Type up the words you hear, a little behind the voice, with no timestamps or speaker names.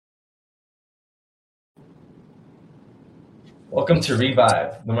Welcome to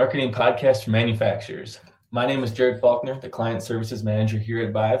Revive, the marketing podcast for manufacturers. My name is Jared Faulkner, the Client Services Manager here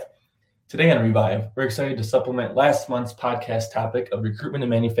at Vive. Today on Revive, we're excited to supplement last month's podcast topic of recruitment and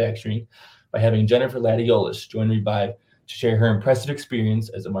manufacturing by having Jennifer Ladiolis join Revive to share her impressive experience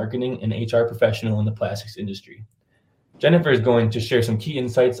as a marketing and HR professional in the plastics industry. Jennifer is going to share some key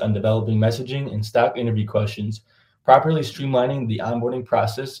insights on developing messaging and stock interview questions, properly streamlining the onboarding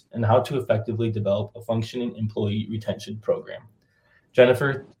process, and how to effectively develop a functioning employee retention program.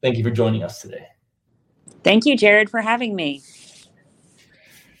 Jennifer, thank you for joining us today. Thank you, Jared, for having me.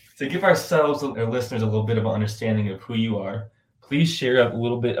 To give ourselves and our listeners a little bit of an understanding of who you are, please share a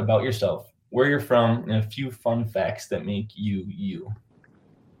little bit about yourself, where you're from, and a few fun facts that make you you.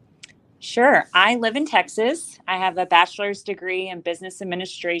 Sure. I live in Texas. I have a bachelor's degree in business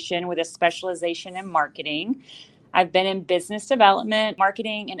administration with a specialization in marketing. I've been in business development,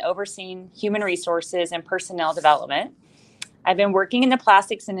 marketing, and overseeing human resources and personnel development. I've been working in the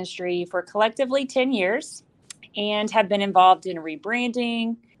plastics industry for collectively 10 years and have been involved in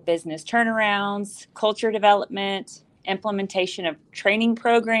rebranding, business turnarounds, culture development, implementation of training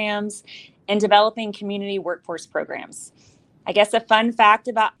programs, and developing community workforce programs. I guess a fun fact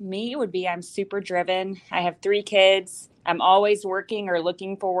about me would be I'm super driven. I have 3 kids. I'm always working or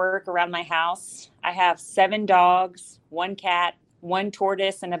looking for work around my house. I have 7 dogs, 1 cat, 1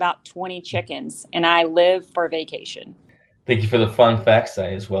 tortoise, and about 20 chickens, and I live for vacation. Thank you for the fun facts. I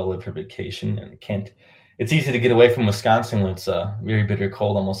as well live for vacation and it's easy to get away from Wisconsin when it's very bitter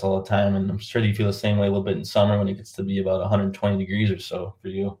cold almost all the time. And I'm sure you feel the same way a little bit in summer when it gets to be about 120 degrees or so for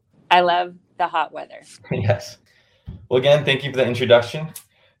you. I love the hot weather. Yes. Well, again, thank you for the introduction.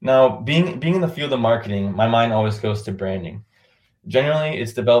 Now, being in the field of marketing, my mind always goes to branding. Generally,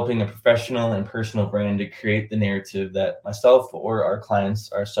 it's developing a professional and personal brand to create the narrative that myself or our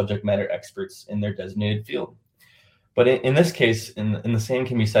clients are subject matter experts in their designated field. But in this case, in the same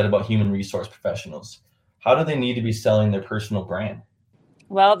can be said about human resource professionals. How do they need to be selling their personal brand?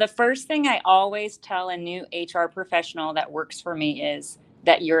 Well, the first thing I always tell a new HR professional that works for me is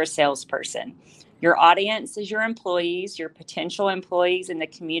that you're a salesperson. Your audience is your employees, your potential employees in the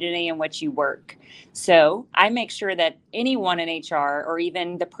community in which you work. So I make sure that anyone in HR or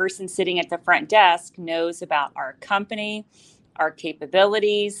even the person sitting at the front desk knows about our company, our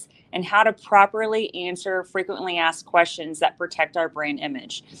capabilities, and how to properly answer frequently asked questions that protect our brand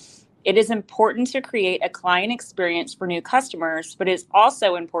image. It is important to create a client experience for new customers, but it's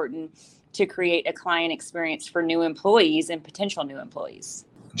also important to create a client experience for new employees and potential new employees.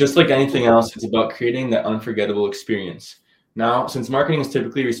 Just like anything else, it's about creating that unforgettable experience. Now, since marketing is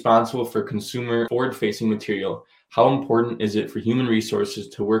typically responsible for consumer forward-facing material, how important is it for human resources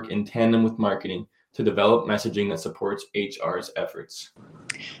to work in tandem with marketing to develop messaging that supports HR's efforts?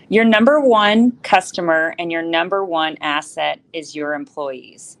 Your number one customer and your number one asset is your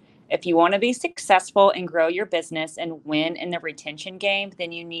employees. If you want to be successful and grow your business and win in the retention game,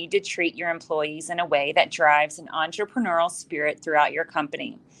 then you need to treat your employees in a way that drives an entrepreneurial spirit throughout your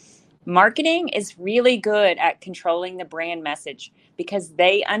company. Marketing is really good at controlling the brand message because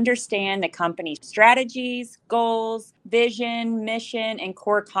they understand the company's strategies, goals, vision, mission, and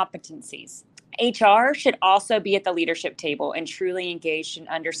core competencies. HR should also be at the leadership table and truly engaged in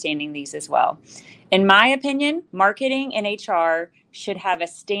understanding these as well. In my opinion, marketing and HR should have a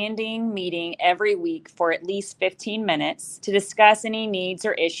standing meeting every week for at least 15 minutes to discuss any needs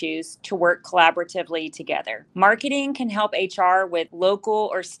or issues to work collaboratively together. Marketing can help HR with local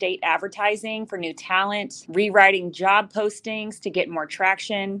or state advertising for new talent, rewriting job postings to get more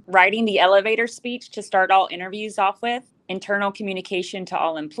traction, writing the elevator speech to start all interviews off with, internal communication to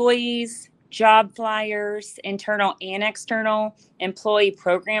all employees, job flyers, internal and external, employee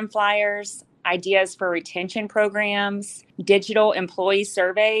program flyers, ideas for retention programs, digital employee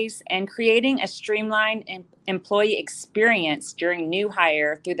surveys, and creating a streamlined employee experience during new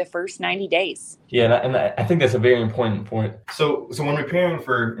hire through the first 90 days. Yeah, and I think that's a very important point. So when preparing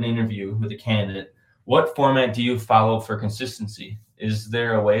for an interview with a candidate, what format do you follow for consistency? Is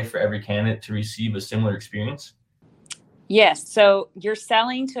there a way for every candidate to receive a similar experience? Yes. So you're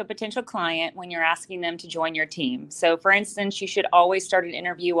selling to a potential client when you're asking them to join your team. So for instance, you should always start an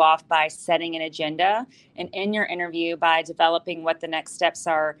interview off by setting an agenda and end your interview by developing what the next steps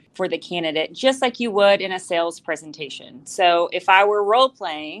are for the candidate, just like you would in a sales presentation. So if I were role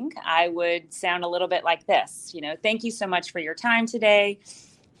playing, I would sound a little bit like this. Thank you so much for your time today.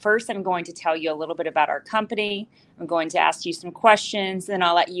 First, I'm going to tell you a little bit about our company. I'm going to ask you some questions, then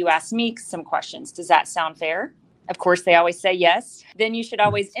I'll let you ask me some questions. Does that sound fair? Of course, they always say yes. Then you should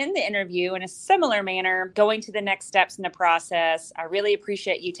always end the interview in a similar manner, going to the next steps in the process. I really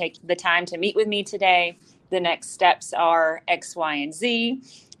appreciate you taking the time to meet with me today. The next steps are X, Y, and Z.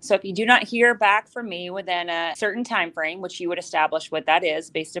 So if you do not hear back from me within a certain time frame, which you would establish what that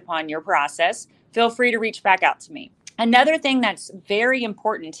is based upon your process, feel free to reach back out to me. Another thing that's very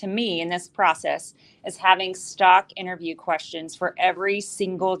important to me in this process is having stock interview questions for every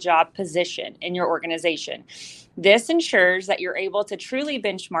single job position in your organization. This ensures that you're able to truly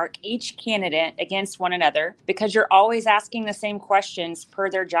benchmark each candidate against one another because you're always asking the same questions per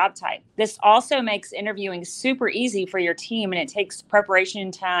their job type. This also makes interviewing super easy for your team, and it takes preparation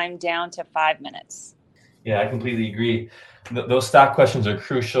time down to 5 minutes. Yeah, I completely agree. Those stock questions are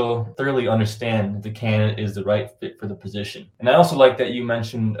crucial. Thoroughly understand if the candidate is the right fit for the position. And I also like that you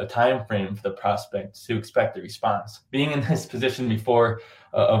mentioned a time frame for the prospect to expect a response. Being in this position before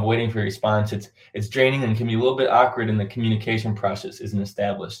of waiting for a response, it's draining and can be a little bit awkward, and the communication process isn't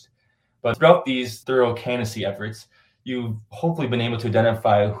established. But throughout these thorough candidacy efforts, you've hopefully been able to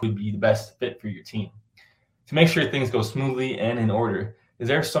identify who would be the best fit for your team. To make sure things go smoothly and in order, is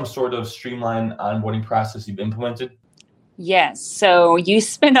there some sort of streamlined onboarding process you've implemented? Yes. So you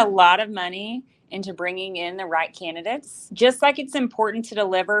spend a lot of money into bringing in the right candidates. Just like it's important to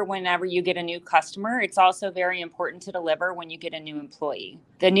deliver whenever you get a new customer, it's also very important to deliver when you get a new employee.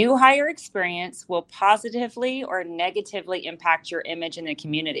 The new hire experience will positively or negatively impact your image in the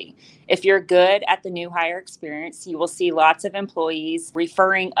community. If you're good at the new hire experience, you will see lots of employees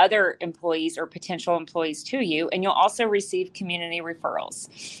referring other employees or potential employees to you, and you'll also receive community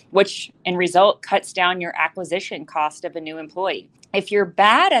referrals, which in result cuts down your acquisition cost of a new employee. If you're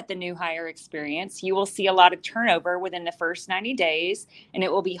bad at the new hire experience, you will see a lot of turnover within the first 90 days, and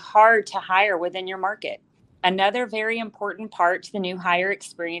it will be hard to hire within your market. Another very important part to the new hire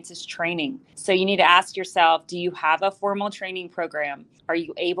experience is training. So you need to ask yourself, do you have a formal training program? Are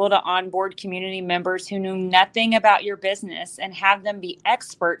you able to onboard community members who knew nothing about your business and have them be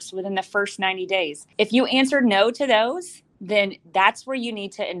experts within the first 90 days? If you answered no to those, then that's where you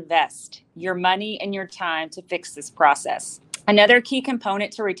need to invest your money and your time to fix this process. Another key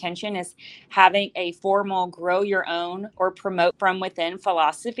component to retention is having a formal grow your own or promote from within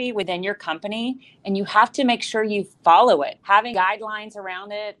philosophy within your company. And you have to make sure you follow it. Having guidelines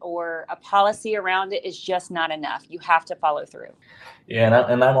around it or a policy around it is just not enough. You have to follow through. Yeah,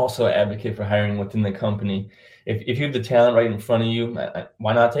 and I'm also an advocate for hiring within the company. If you have the talent right in front of you,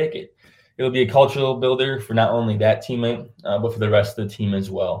 why not take it? It'll be a cultural builder for not only that teammate, but for the rest of the team as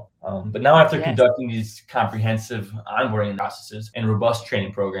well. But now after conducting these comprehensive onboarding processes and robust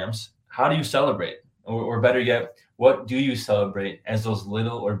training programs, how do you celebrate? Or better yet, what do you celebrate as those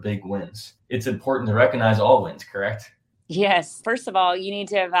little or big wins? It's important to recognize all wins, correct? Yes. First of all, you need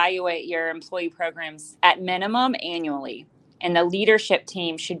to evaluate your employee programs at minimum annually. And the leadership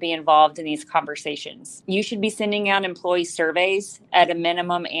team should be involved in these conversations. You should be sending out employee surveys at a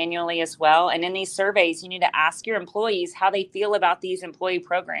minimum annually as well. And in these surveys, you need to ask your employees how they feel about these employee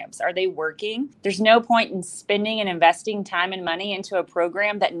programs. Are they working? There's no point in spending and investing time and money into a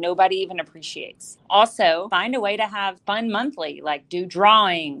program that nobody even appreciates. Also, find a way to have fun monthly, like do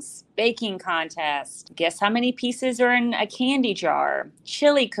drawings, baking contest, guess how many pieces are in a candy jar,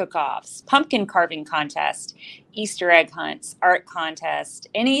 chili cook-offs, pumpkin carving contest, Easter egg hunts, art contest,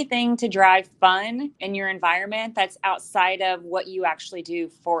 anything to drive fun in your environment that's outside of what you actually do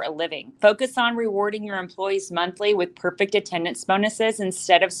for a living. Focus on rewarding your employees monthly with perfect attendance bonuses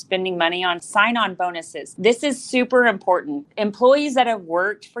instead of spending money on sign-on bonuses. This is super important. Employees that have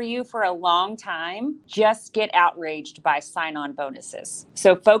worked for you for a long time just get outraged by sign-on bonuses.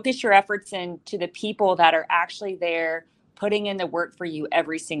 So focus your efforts into the people that are actually there putting in the work for you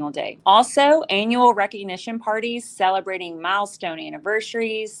every single day. Also, annual recognition parties celebrating milestone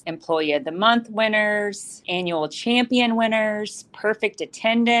anniversaries, Employee of the Month winners, annual champion winners, perfect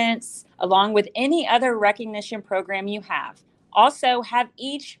attendance, along with any other recognition program you have. Also, have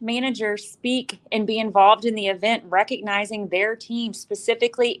each manager speak and be involved in the event, recognizing their team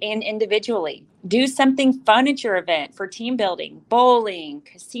specifically and individually. Do something fun at your event for team building, bowling,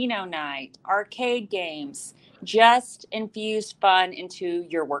 casino night, arcade games. Just infuse fun into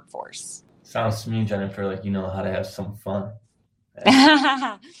your workforce. Sounds to me, Jennifer, like you know how to have some fun.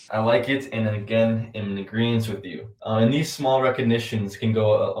 I like it, and again, I'm in agreement with you. And these small recognitions can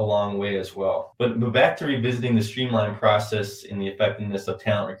go a long way as well. But back to revisiting the streamlined process and the effectiveness of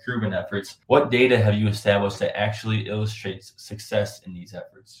talent recruitment efforts, what data have you established that actually illustrates success in these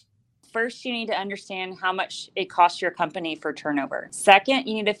efforts? First, you need to understand how much it costs your company for turnover. Second,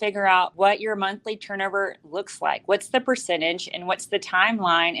 you need to figure out what your monthly turnover looks like. What's the percentage and what's the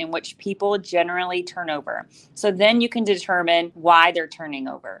timeline in which people generally turn over? So then you can determine why they're turning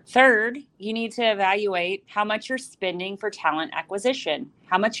over. Third, you need to evaluate how much you're spending for talent acquisition.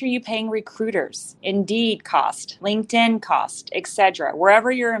 How much are you paying recruiters, Indeed cost, LinkedIn cost, etc., wherever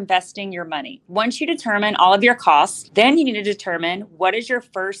you're investing your money? Once you determine all of your costs, then you need to determine what is your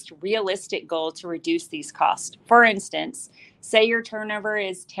first realistic goal to reduce these costs. For instance, say your turnover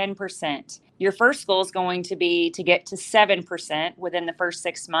is 10%. Your first goal is going to be to get to 7% within the first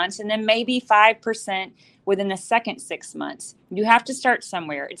 6 months, and then maybe 5% within the second 6 months. You have to start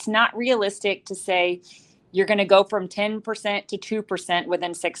somewhere. It's not realistic to say you're going to go from 10% to 2%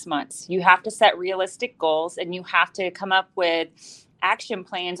 within 6 months. You have to set realistic goals, and you have to come up with action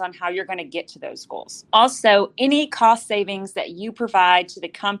plans on how you're going to get to those goals. Also, any cost savings that you provide to the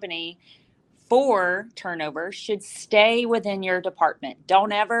company for turnover should stay within your department.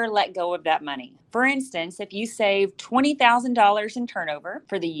 Don't ever let go of that money. For instance, if you save $20,000 in turnover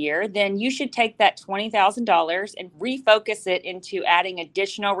for the year, then you should take that $20,000 and refocus it into adding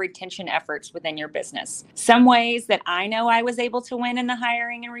additional retention efforts within your business. Some ways that I know I was able to win in the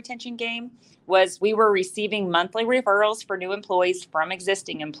hiring and retention game was we were receiving monthly referrals for new employees from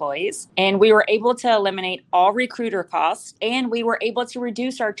existing employees, and we were able to eliminate all recruiter costs, and we were able to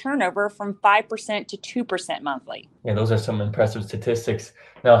reduce our turnover from 5% to 2% monthly. Yeah, those are some impressive statistics.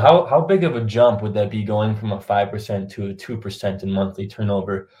 Now, how big of a jump would that be going from a 5% to a 2% in monthly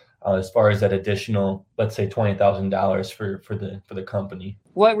turnover as far as that additional, let's say $20,000 for the company?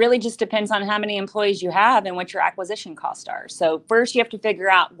 Well, it really just depends on how many employees you have and what your acquisition costs are. So first you have to figure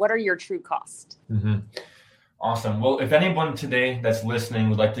out what are your true costs. Mm-hmm. Awesome. Well, if anyone today that's listening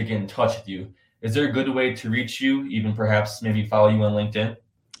would like to get in touch with you, is there a good way to reach you, even perhaps maybe follow you on LinkedIn?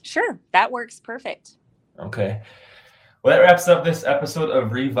 Sure, that works perfect. Okay. Well, that wraps up this episode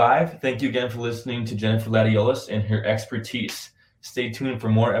of Revive. Thank you again for listening to Jennifer Ladiolas and her expertise. Stay tuned for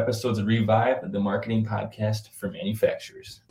more episodes of Revive, the marketing podcast for manufacturers.